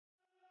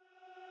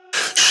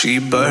She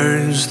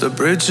burns the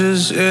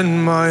bridges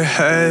in my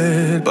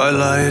head by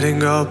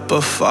lighting up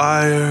a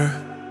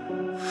fire.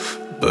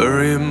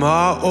 Bury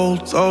my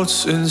old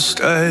thoughts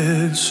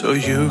instead so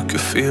you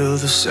could feel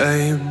the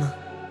same.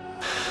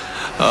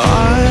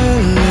 I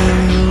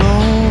live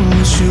alone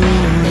with you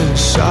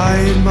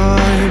inside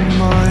my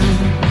mind.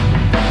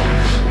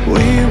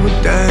 We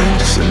would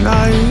dance the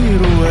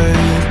night away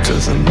to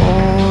the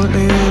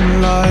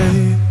morning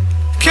light.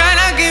 Can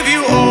I give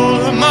you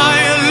all of my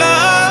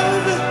love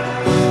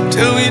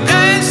till we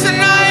dance the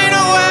night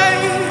away?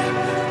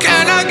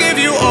 Can I give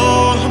you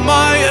all of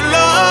my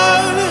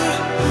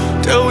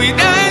love till we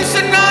dance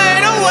the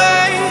night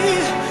away?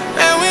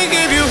 And we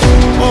give you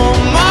all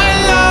my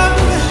love,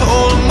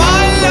 all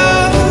my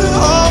love,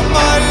 all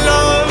my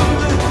love.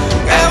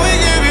 And we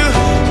give you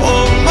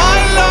all my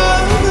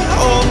love,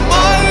 all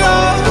my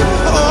love,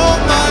 all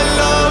my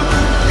love.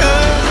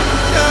 Yeah,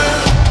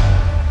 yeah.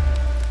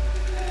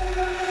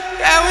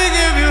 And we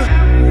give you.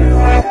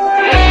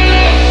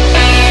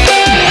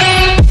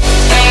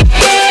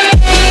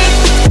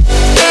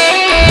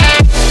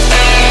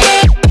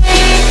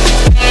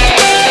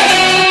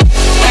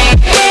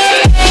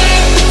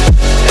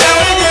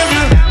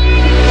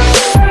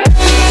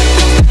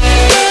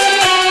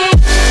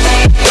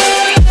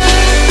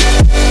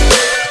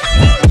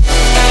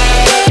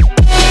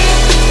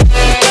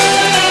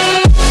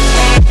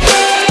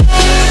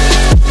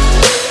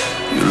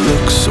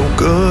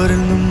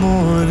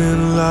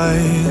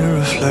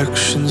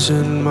 Reflections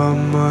in my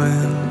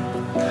mind.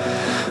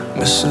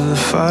 Missing the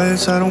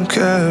fights, I don't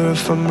care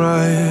if I'm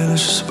right.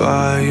 Let's just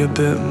buy a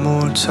bit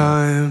more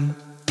time.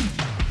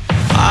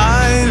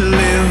 I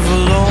live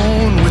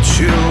alone with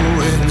you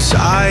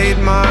inside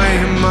my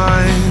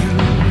mind.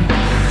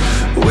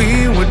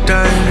 We would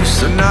dance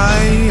the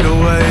night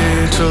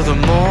away till the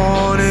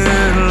morning